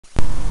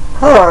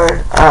Hello,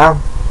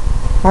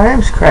 my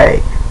name's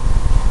Craig.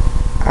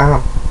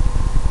 Um,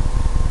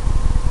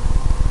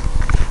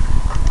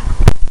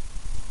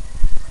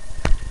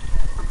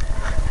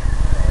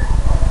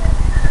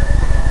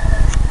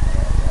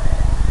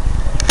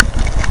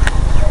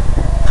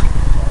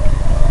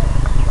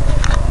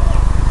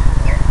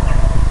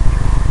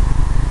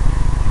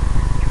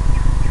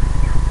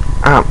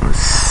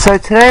 so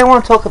today I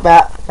want to talk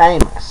about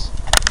famous.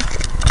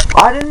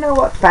 I didn't know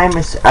what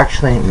famous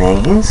actually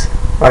means.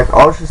 Like,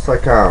 I was just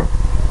like, trying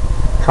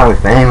to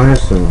be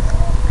famous, and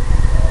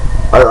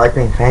I like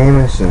being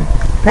famous, and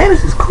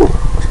famous is cool,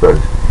 I suppose.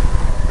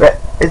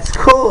 But it's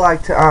cool,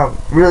 like, to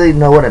really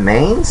know what it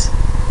means.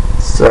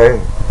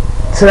 So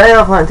today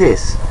I've learned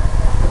this.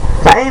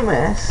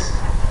 Famous.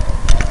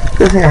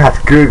 Good thing I have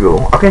to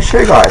Google. I can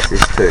show you guys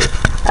this too,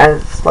 and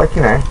it's like,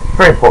 you know,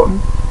 very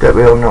important that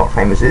we all know what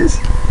famous is.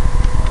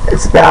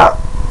 It's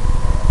about,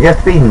 you have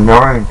to be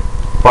known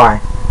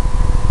by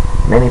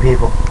many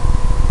people.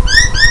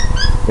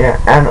 Yeah,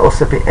 and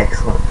also be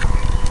excellent.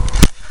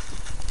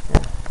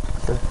 Yeah.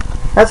 So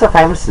that's what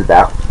famous is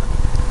about.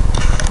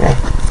 Yeah.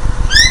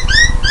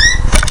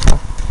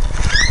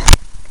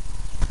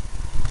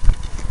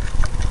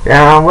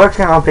 Yeah, I'm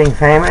working on being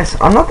famous.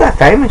 I'm not that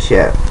famous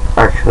yet,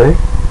 actually.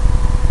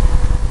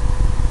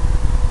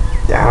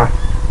 Yeah.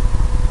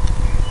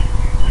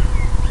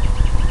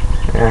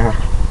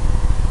 Yeah.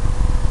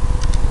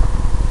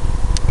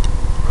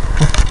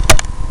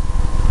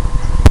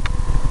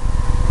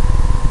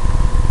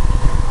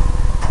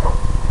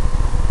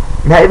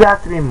 Maybe I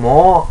have to be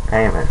more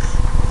famous.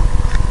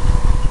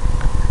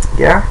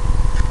 Yeah?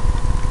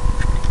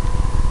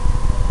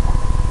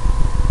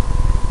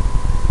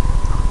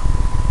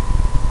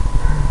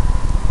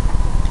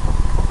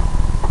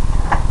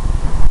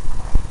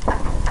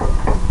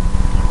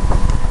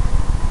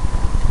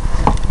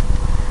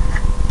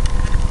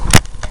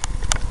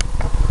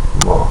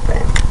 More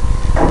famous.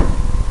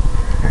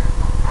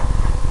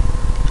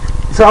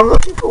 So I'm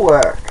looking for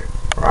work,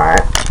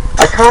 right?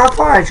 I can't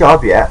find a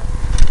job yet.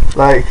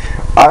 Like,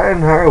 I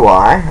don't know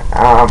why.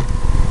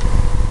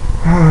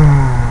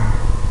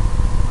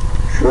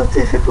 Sure, it's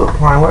difficult to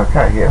find work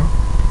out here.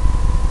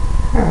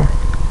 Yeah.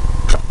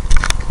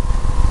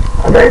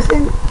 I don't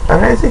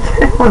think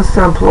anyone wants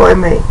to employ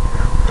me.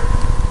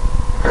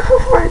 I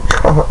can't find a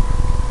job.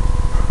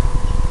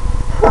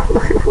 I'm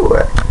looking for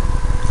work.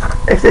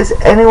 If there's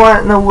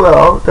anyone in the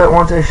world that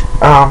wants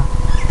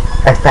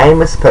a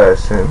famous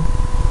person,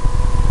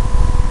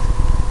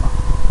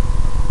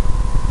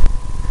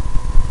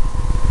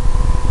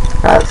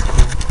 that's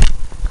cool.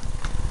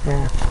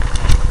 Yeah.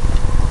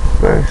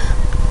 Gross.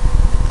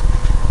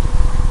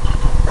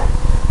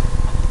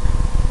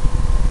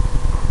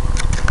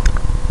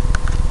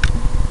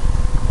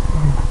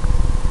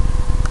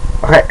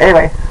 Okay,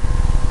 anyway,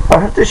 I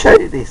have to show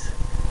you this.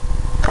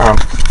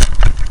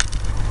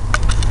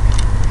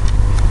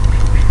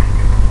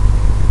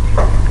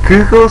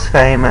 Google's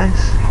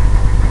famous.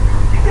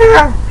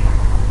 Yeah.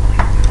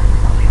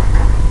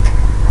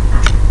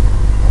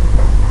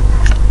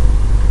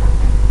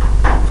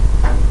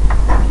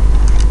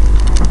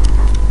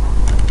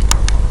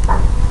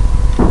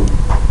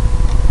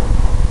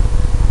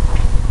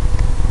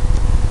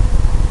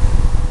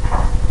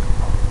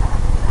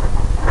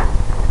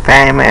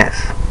 Famous.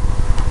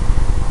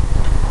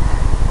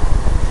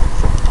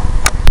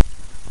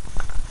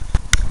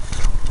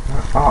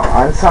 Oh,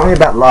 and something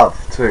about love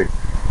too.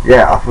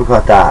 Yeah, I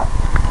forgot that.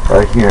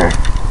 Like, you know,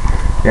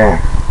 yeah.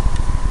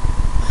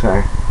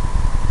 So,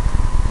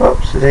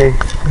 oops, today.